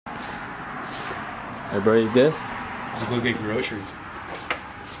Everybody good? Let's go get groceries.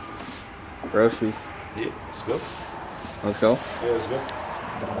 Groceries. Yeah, let's go. Let's go. Yeah, let's go.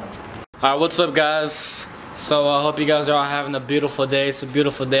 Alright, what's up guys? So I hope you guys are all having a beautiful day. It's a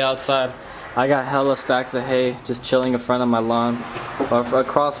beautiful day outside. I got hella stacks of hay just chilling in front of my lawn. Or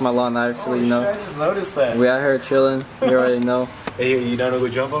across my lawn actually, you know. I just noticed that. We out here chilling. You already know. Hey, you don't know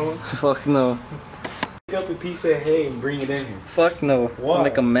what jump on one? Fuck no. Pick up a piece of hay and bring it in here. Fuck no. It's gonna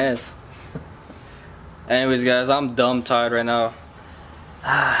make a mess. Anyways guys, I'm dumb tired right now.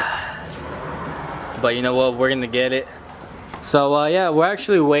 But you know what? We're gonna get it. So yeah, we're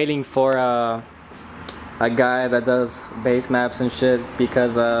actually waiting for a guy that does base maps and shit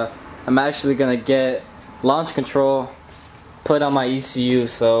because I'm actually gonna get launch control put on my ECU.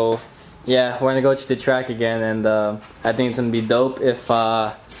 So yeah, we're gonna go to the track again, and I think it's gonna be dope if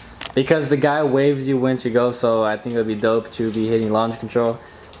because the guy waves you when to go, so I think it'll be dope to be hitting launch control.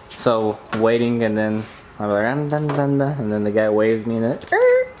 So waiting, and then I'm like and then the guy waves me and it,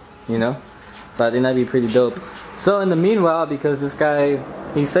 you know. So I think that'd be pretty dope. So in the meanwhile, because this guy,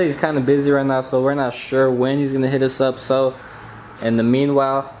 he said he's kind of busy right now, so we're not sure when he's gonna hit us up. So in the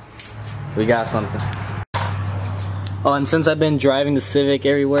meanwhile, we got something. Oh, and since I've been driving the Civic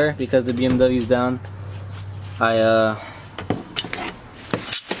everywhere because the BMW's down,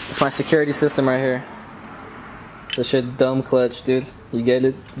 it's my security system right here. This shit dumb clutch, dude. You get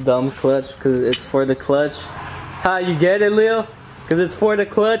it? Dumb clutch, because it's for the clutch. Ha, you get it, Leo? Because it's for the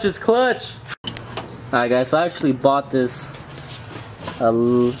clutch, it's clutch. Alright guys, so I actually bought this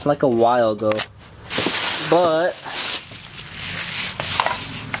like a while ago. But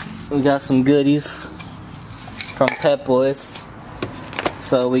we got some goodies from Pep Boys.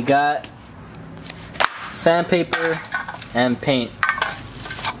 So we got sandpaper and paint.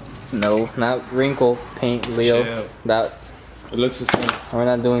 No, not wrinkle paint, Leo. Chill. That it looks the same. we're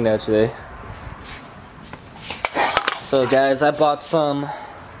not doing that today. So guys, I bought some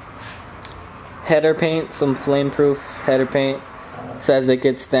header paint, some flame-proof header paint. Says it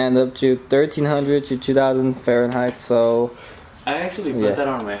could stand up to 1300 to 2000 Fahrenheit. So I actually put that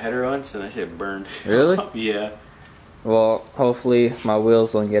on my header once and that shit burned. Really? Yeah. Well, hopefully my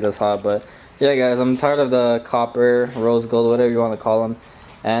wheels don't get as hot. But yeah, guys, I'm tired of the copper, rose gold, whatever you want to call them.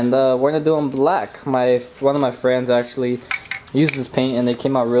 And we're gonna do them black. One of my friends actually used this paint and they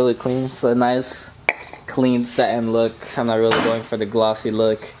came out really clean. It's a nice, clean satin look. I'm not really going for the glossy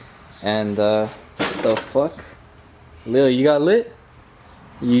look. And what the fuck? Lil, you got lit?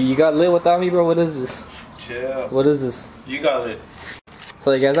 You got lit without me, bro? What is this? Chill. What is this? You got lit.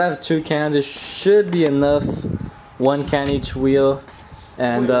 So guys, I have 2 cans. It should be enough. 1 can each wheel.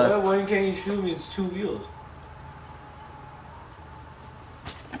 And wait, what? 1 can each wheel means 2 wheels.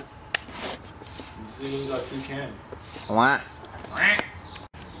 You see, we got 2 cans. What?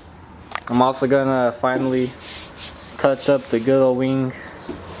 I'm also gonna finally touch up the good old wing.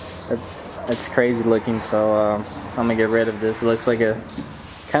 It's crazy looking, so I'm gonna get rid of this. It looks like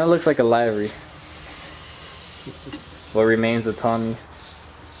kind of looks like a livery. What remains of Tommy.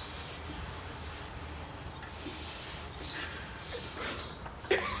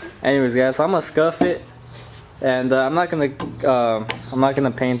 Anyways, guys, so I'm gonna scuff it, and I'm not gonna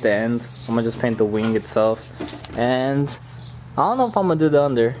paint the ends. I'm gonna just paint the wing itself, and I don't know if I'm gonna do the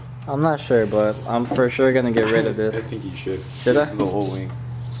under. I'm not sure, but I'm for sure gonna get rid of this. I think you should. Should I? The whole wing.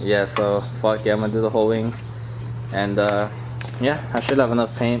 Yeah, so fuck yeah, I'm gonna do the whole wing. And yeah, I should have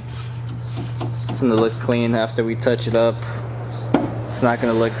enough paint. It's gonna look clean after we touch it up. It's not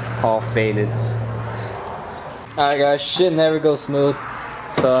gonna look all faded. Alright guys, shit never goes smooth.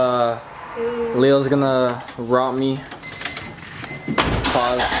 So Leo's gonna romp me.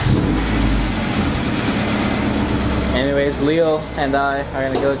 Pause. Anyways, Leo and I are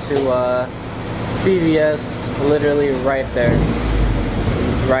gonna go to CVS, literally right there.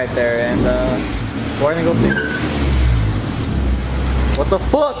 Right there, and we're gonna go pick. What the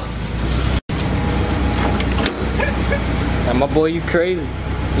fuck? And my boy, you crazy.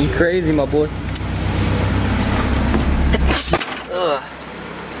 You crazy, my boy. Ugh.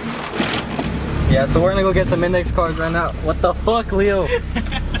 Yeah, so we're gonna go get some index cards right now. What the fuck, Leo?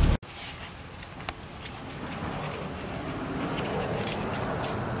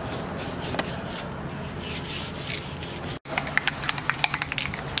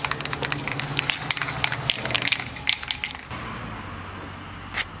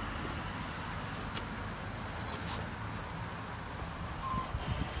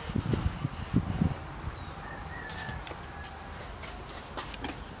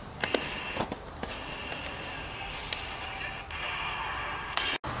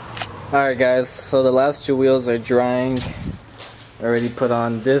 Alright guys, so the last 2 wheels are drying. Already put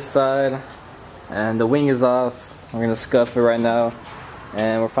on this side And the wing is off. We're gonna scuff it right now,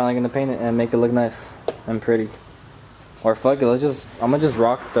 and we're finally gonna paint it and make it look nice and pretty. Or fuck it, I'm gonna just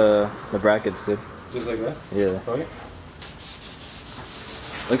rock the brackets, dude. Just like that? Yeah. Okay.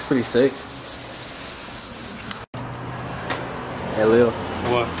 Looks pretty sick. Hey Leo.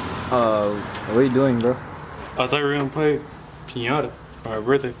 What? What are you doing, bro? I thought we were gonna play piñata for our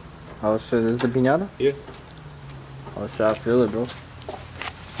birthday. Oh shit, this is the piñata? Yeah. Oh shit, I feel it, bro.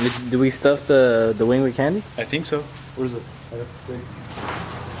 Do we stuff the wing with candy? I think so. What is it? I have to say.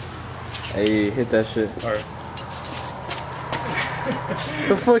 Hey, hit that shit. Alright.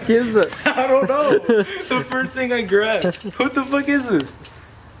 The fuck is that? I don't know. The first thing I grabbed. What the fuck is this?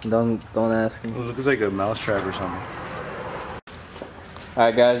 Don't ask me. It looks like a mousetrap or something.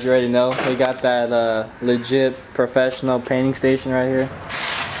 Alright guys, you already know. We got that legit professional painting station right here.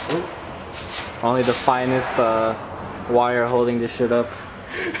 Ooh. Only the finest wire holding this shit up.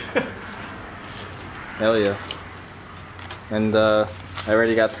 Hell yeah. And I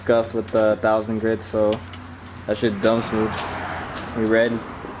already got scuffed with the 1000 grit, so that shit dumb smooth. We ready?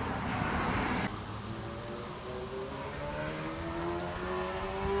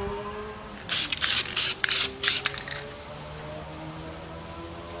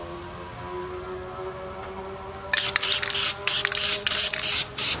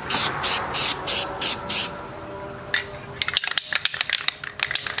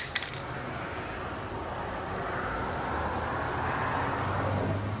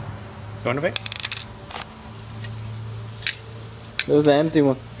 You want to pay? It was the empty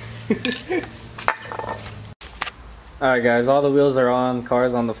one. Alright guys, all the wheels are on,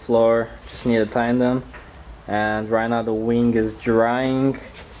 cars on the floor, just need to tighten them. And right now the wing is drying.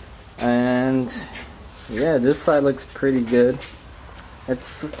 And yeah, this side looks pretty good.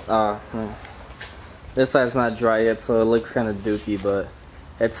 It's this side's not dry yet, so it looks kind of dookie, but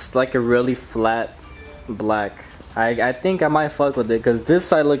it's like a really flat black. I think I might fuck with it because this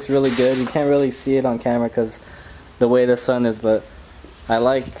side looks really good. You can't really see it on camera because the way the sun is, but I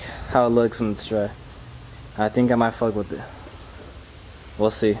like how it looks when it's dry. I think I might fuck with it.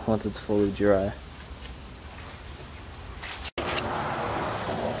 We'll see once it's fully dry.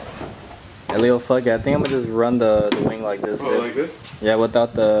 Hey Leo, fuck it. I think I'm gonna just run the wing like this. Oh, dude. like this? Yeah,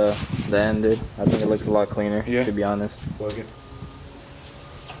 without the end, dude. I think it looks a lot cleaner, Yeah. to be honest. Plug it.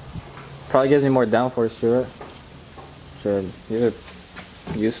 Probably gives me more downforce too, right? Sure, you're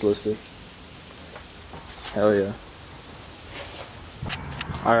useless, dude. Hell yeah.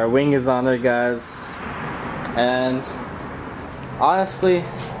 Our wing is on there, guys. And honestly,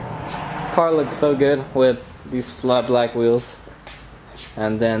 car looks so good with these flat black wheels.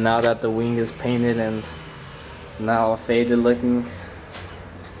 And then now that the wing is painted and now faded looking,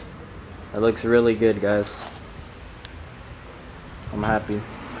 it looks really good, guys. I'm happy.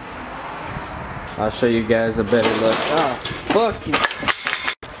 I'll show you guys a better look. Ah, fuck you.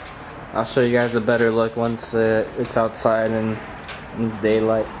 I'll show you guys a better look once it's outside and in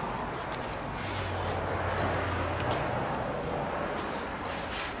daylight.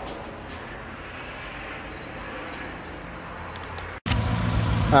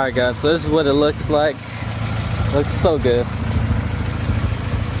 Alright guys, so this is what it looks like. Looks so good.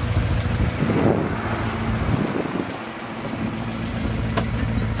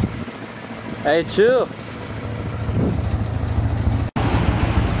 Hey, chill.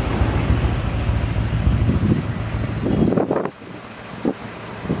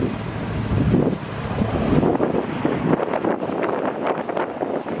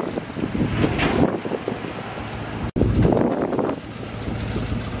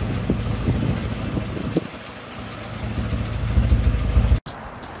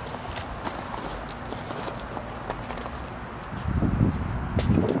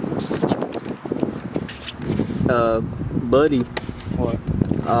 Buddy. What?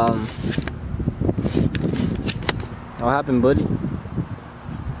 What happened, buddy? I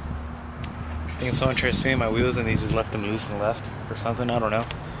think someone tried swinging my wheels and they just left them loose and left or something. I don't know.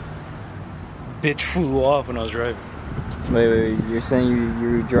 Bitch flew off when I was driving. Wait, you're saying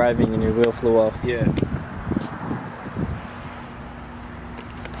you were driving and your wheel flew off? Yeah.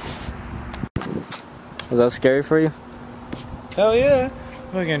 Was that scary for you? Hell yeah.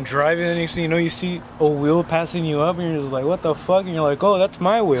 Fucking driving and next thing you know you see a wheel passing you up and you're just like, what the fuck? And you're like, oh, that's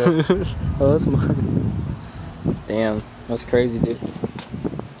my wheel. Oh, that's mine. Damn, that's crazy, dude.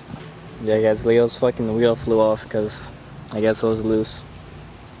 Yeah, guys, Leo's fucking wheel flew off because I guess it was loose.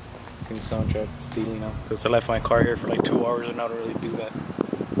 Fucking soundtrack stealing now. Because I left my car here for like 2 hours and I don't really do that.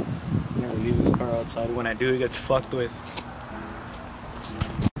 I never leave this car outside. When I do, it gets fucked with.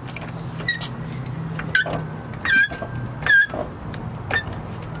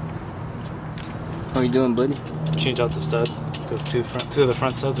 are you doing, buddy? Change out the studs because two of the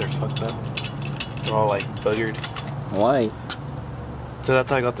front studs are fucked up. They're all like buggered. Why? So that's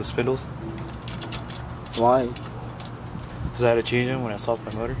how I got the spindles. Why? Because I had to change them when I swapped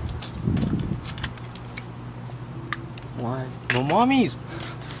my motor. Why? No mommies.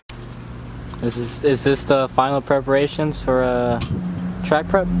 Is this the final preparations for track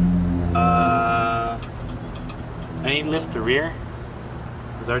prep? I need to lift the rear.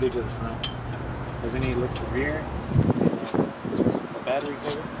 Because I already did the front. Does I need to lift the rear? The battery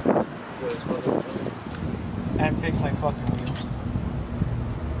cover. And fix my fucking wheels.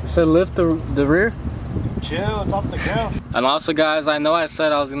 You said lift the rear? Chill, it's off the ground. And also, guys, I know I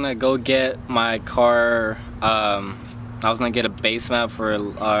said I was gonna go get my car. I was gonna get a base map for. I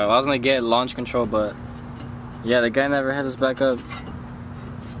was gonna get launch control, but yeah, the guy never has us back up.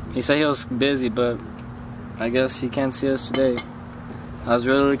 He said he was busy, but I guess he can't see us today. I was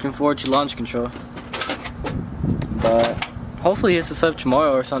really looking forward to launch control, but hopefully he hits us up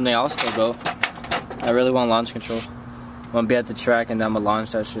tomorrow or something. I'll still go. I really want launch control. I'm gonna be at the track and then I'm gonna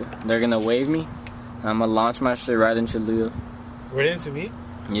launch that shit. They're gonna wave me, and I'm gonna launch my shit right into Leo. Right into me?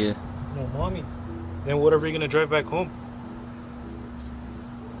 Yeah. No mommy. Then what are we gonna drive back home?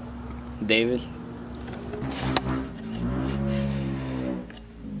 David.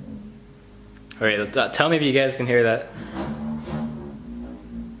 Alright, tell me if you guys can hear that.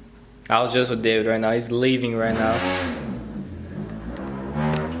 I was just with David right now. He's leaving right now.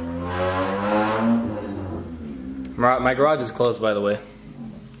 My garage is closed, by the way.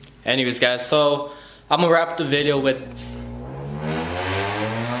 Anyways, guys, so I'm gonna wrap up the video with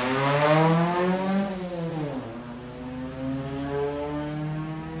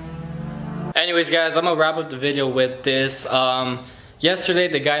this. Yesterday,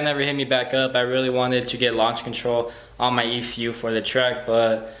 the guy never hit me back up. I really wanted to get launch control on my ECU for the track,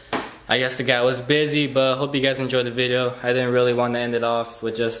 but I guess the guy was busy. But hope you guys enjoyed the video. I didn't really want to end it off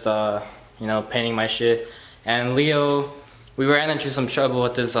with just, you know, painting my shit. And Leo, we ran into some trouble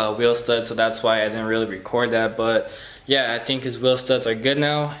with his wheel stud, so that's why I didn't really record that. But yeah, I think his wheel studs are good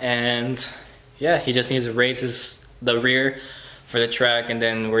now, and yeah, he just needs to raise the rear for the track, and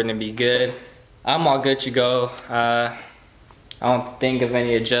then we're gonna be good. I'm all good to go. I don't think of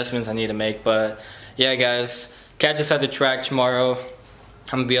any adjustments I need to make, but yeah, guys, catch us at the track tomorrow.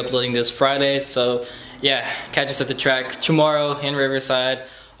 I'm gonna be uploading this Friday, so yeah, catch us at the track tomorrow in Riverside.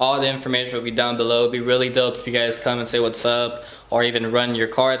 All the information will be down below. It'd be really dope if you guys come and say what's up, or even run your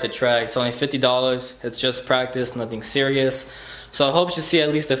car at the track. It's only $50. It's just practice, nothing serious. So I hope to see at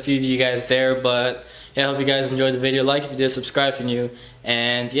least a few of you guys there, but yeah, I hope you guys enjoyed the video. Like if you did, subscribe if you're new,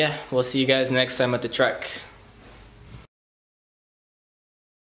 and yeah, we'll see you guys next time at the track.